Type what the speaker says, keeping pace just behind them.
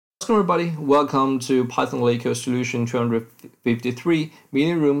Welcome everybody, welcome to Python Leetcode Solution 253,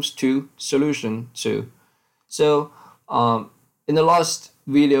 Meeting Rooms 2, Solution 2. So in the last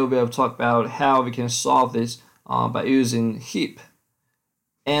video we have talked about how we can solve this by using heap.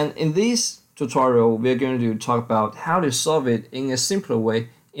 And in this tutorial we're going to talk about how to solve it in a simpler way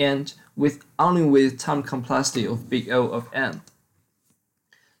and only with time complexity of big O of n.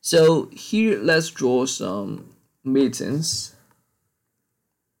 So here let's draw some meetings.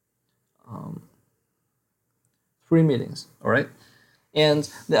 3 meetings, all right?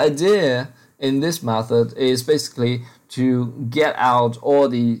 And the idea in this method is basically to get out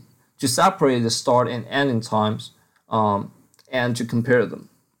to separate the start and ending times and to compare them.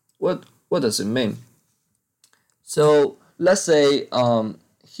 What does it mean? So let's say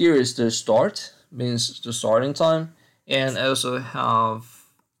here is the start, means the starting time, and I also have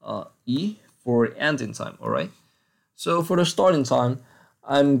E for ending time, all right? So for the starting time,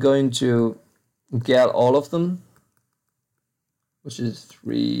 I'm going to get all of them, which is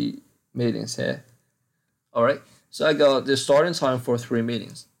 3 meetings here. All right, so I got the starting time for 3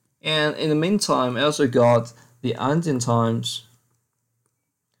 meetings. And in the meantime, I also got the ending times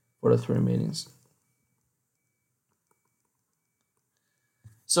for the 3 meetings.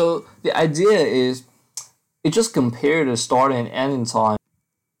 So the idea is it just compare the start and ending time.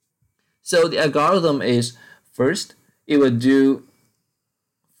 So the algorithm is first, it would do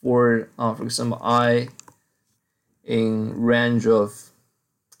for example, I in range of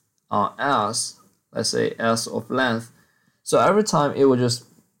s, let's say s of length. So every time it will just,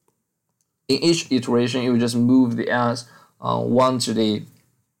 in each iteration, it will just move the s 1 to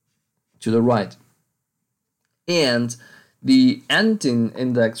the right. And the ending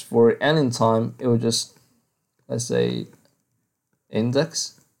index for ending time, it will just, let's say,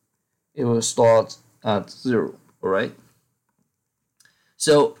 index, it will start at 0, all right?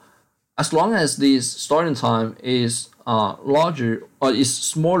 So as long as this starting time is larger or is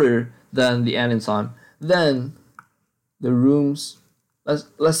smaller than the ending time, then the rooms,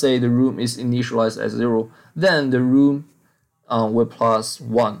 let's say the room is initialized as 0, then the room will plus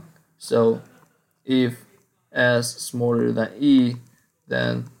 1. So if s smaller than e,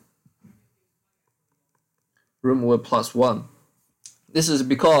 then room will plus 1. This is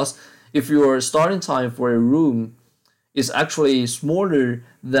because if your starting time for a room is actually smaller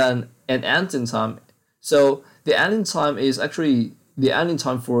than an ending time, so the ending time is actually the ending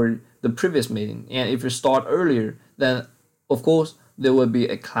time for the previous meeting, and if you start earlier, then of course there will be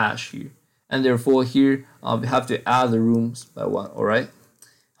a clash here, and therefore here we have to add the rooms by 1, all right?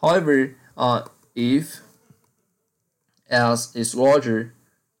 However, if s is larger,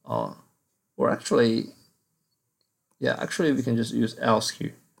 or actually we can just use else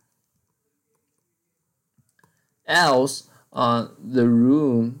here. Else, the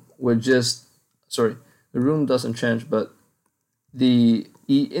room will just, the room doesn't change, but the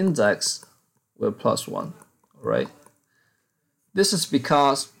E index will plus 1, all right? This is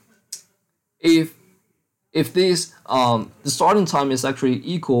because if this the starting time is actually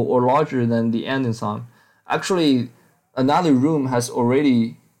equal or larger than the ending time, actually another room has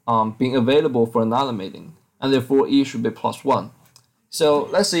already been available for another meeting, and therefore E should be plus 1. So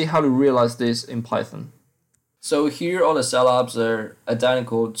let's see how to realize this in Python. So here all the setups are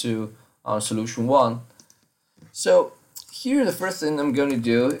identical to solution 1. So here the first thing I'm going to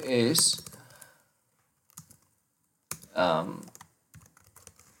do is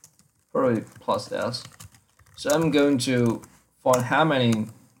probably plus s. So I'm going to find how many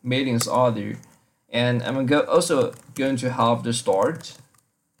meetings are there, and I'm also going to have the start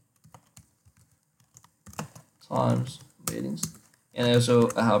times meetings, and also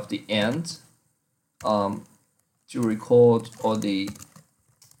I have the end to record all the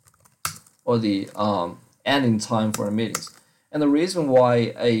ending time for the meetings. And the reason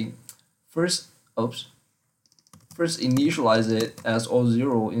why I first initialize it as all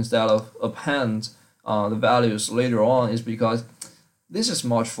 0 instead of append the values later on is because this is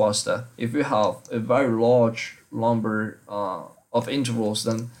much faster. If you have a very large number of intervals,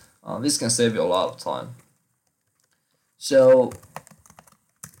 then this can save you a lot of time. So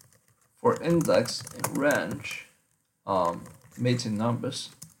for index and range meeting numbers,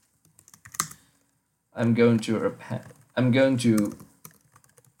 I'm going to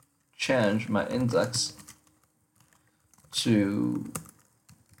change my index to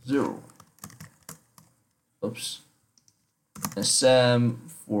 0. Oops. And same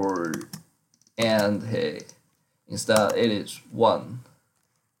for end here. Instead it is 1.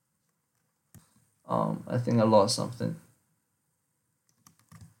 I think I lost something.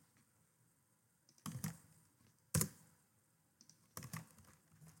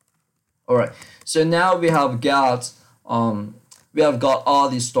 All right. So now we have got all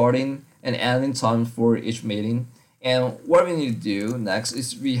the starting and ending times for each meeting. And what we need to do next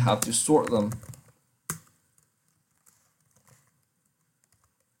is we have to sort them.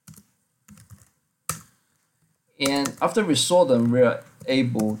 And after we sort them, we're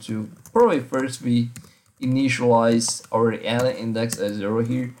able to probably first we initialize our end index as 0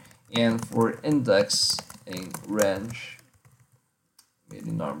 here, and for index in range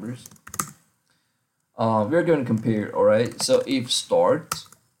meeting numbers, we're going to compare. All right. So if start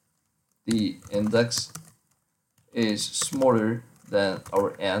the index is smaller than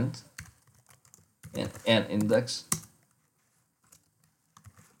our end and end index,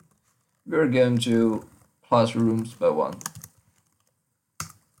 we're going to plus rooms by 1.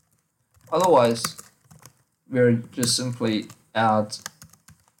 Otherwise, we're just simply add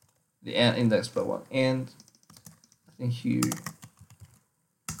the end index by 1. And I think here,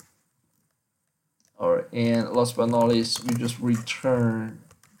 all right. And last but not least, we just return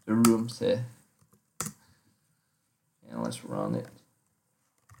the rooms here. And let's run it.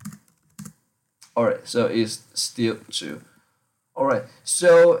 All right. So it's still 2. All right.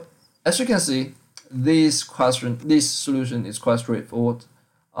 So as you can see, this solution is quite straightforward.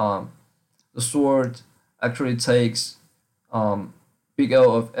 The sort actually takes big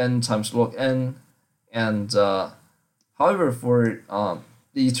O of n times log n, and however for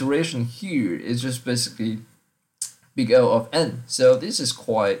the iteration here is just basically big O of n. So this is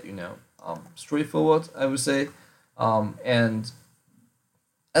quite straightforward, I would say, and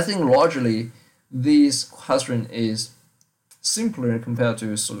I think largely this question is simpler compared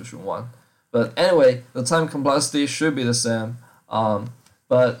to solution 1. But anyway, the time complexity should be the same.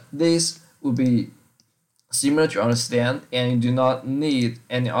 But this will be similar to understand, and you do not need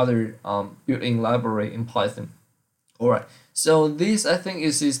any other built-in library in Python. Alright, so this I think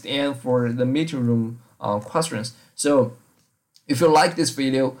is the end for the meeting room questions. So if you like this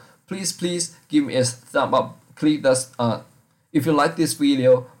video, please give me a thumb up. Click that. If you like this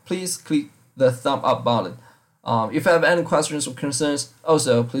video, please click the thumb up button. If you have any questions or concerns,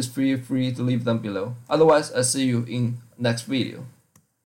 also please feel free to leave them below. Otherwise, I'll see you in next video.